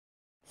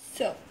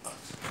silk.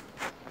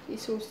 Okay,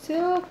 so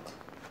silk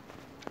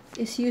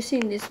is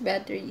using this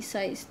battery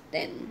size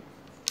 10.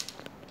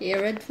 Okay,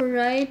 red for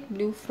right,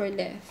 blue for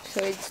left.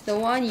 So it's the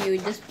one you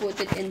just put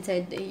it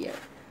inside the ear.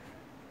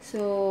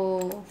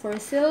 So for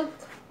silk,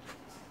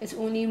 it's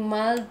only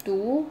mild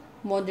to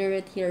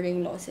moderate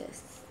hearing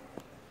losses.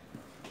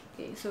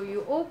 Okay, so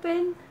you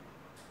open,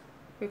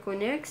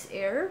 reconnects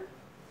air,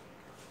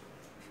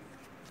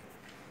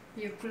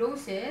 you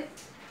close it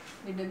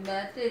with the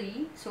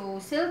battery. So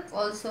silk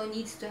also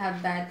needs to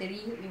have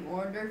battery in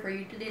order for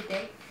you to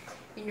detect,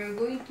 and you're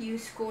going to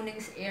use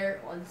Koning's air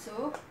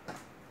also.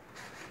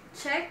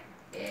 Check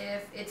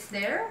if it's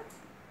there.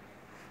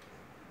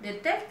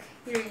 Detect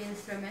hearing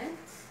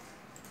instruments.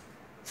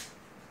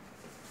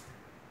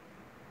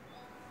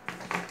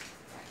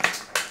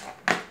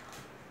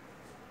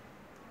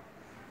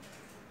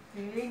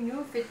 Okay,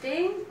 new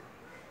fitting.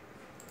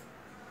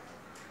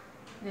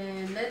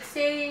 Then let's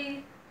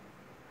say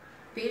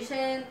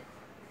patient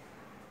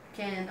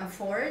can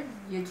afford,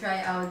 you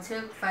try out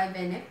Silk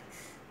 5NX.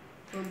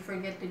 Don't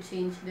forget to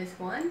change this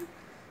one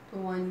to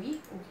 1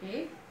 week,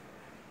 okay?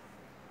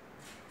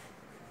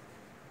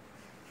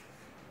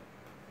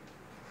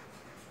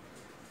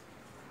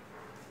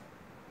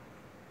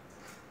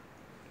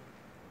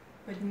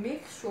 But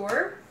make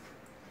sure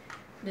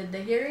that the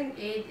hearing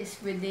aid is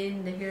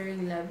within the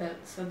hearing level.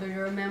 So do you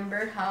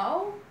remember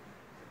how?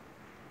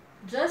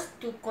 Just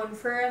to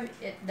confirm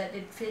that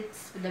it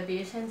fits with the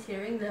patient's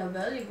hearing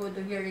level, you go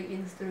to hearing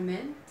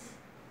instruments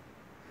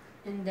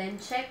and then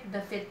check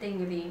the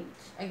fitting range.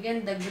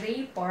 Again, the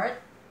gray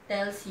part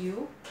tells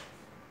you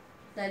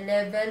the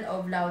level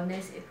of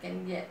loudness it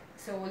can get.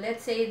 So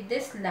let's say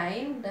this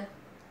line,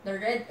 the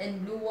red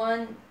and blue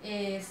one,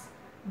 is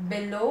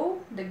below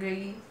the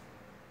gray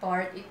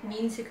part. It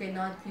means you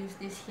cannot use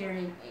this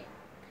hearing aid.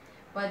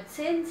 But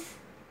since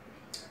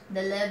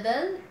the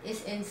level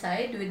is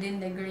inside within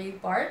the gray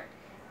part,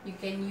 you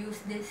can use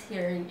this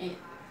hearing aid.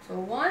 So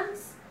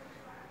once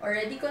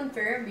already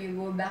confirmed, you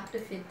go back to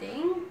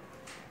fitting.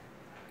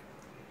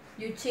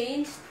 You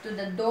change to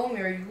the dome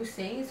you're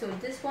using. So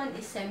this one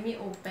is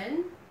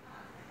semi-open.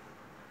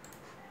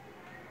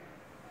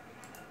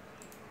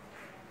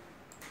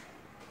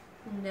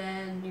 And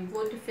then you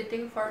go to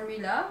fitting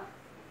formula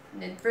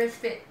and then press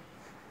fit.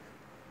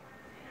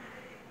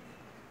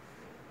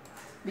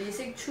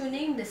 Basic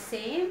tuning the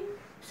same.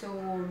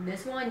 So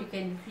this one you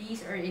can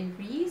decrease or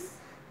increase.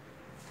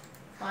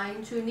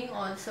 Fine tuning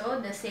also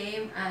the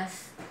same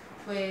as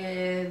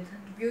with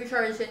Pure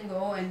Charge and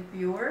Go and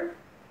Pure.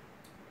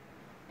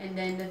 And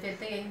then the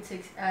fitting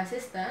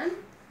assistant.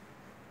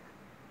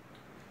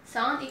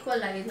 Sound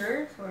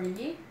equalizer,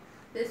 sorry.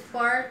 This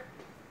part,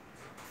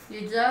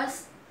 you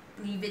just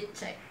leave it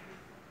check.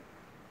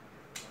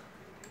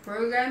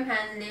 Program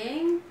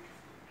handling.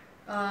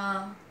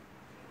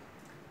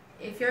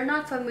 If you're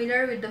not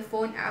familiar with the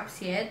phone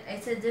apps yet, I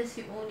suggest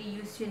you only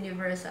use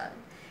Universal.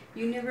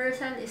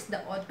 Universal is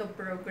the auto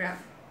program.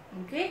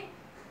 Okay?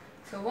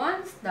 So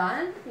once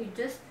done, you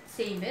just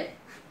save it.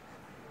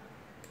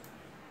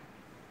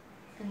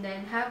 And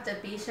then have the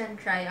patient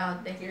try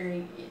out the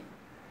hearing aid.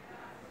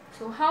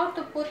 So how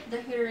to put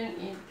the hearing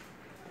aid?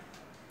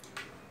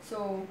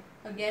 So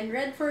again,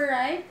 red for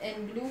right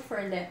and blue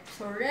for left.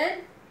 So red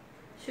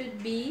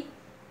should be,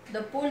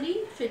 the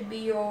pulley should be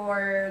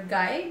your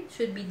guide,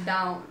 should be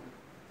down.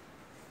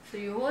 So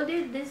you hold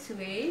it this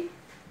way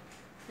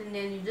and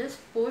then you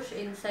just push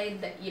inside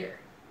the ear.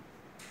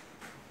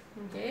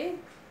 Okay?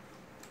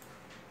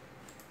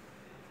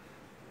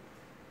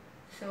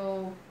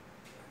 So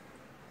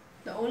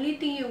the only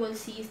thing you will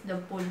see is the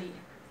pulley.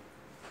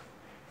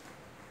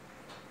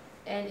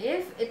 And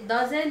if it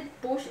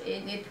doesn't push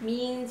in, it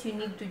means you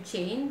need to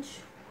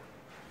change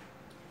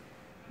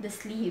the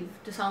sleeve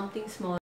to something small.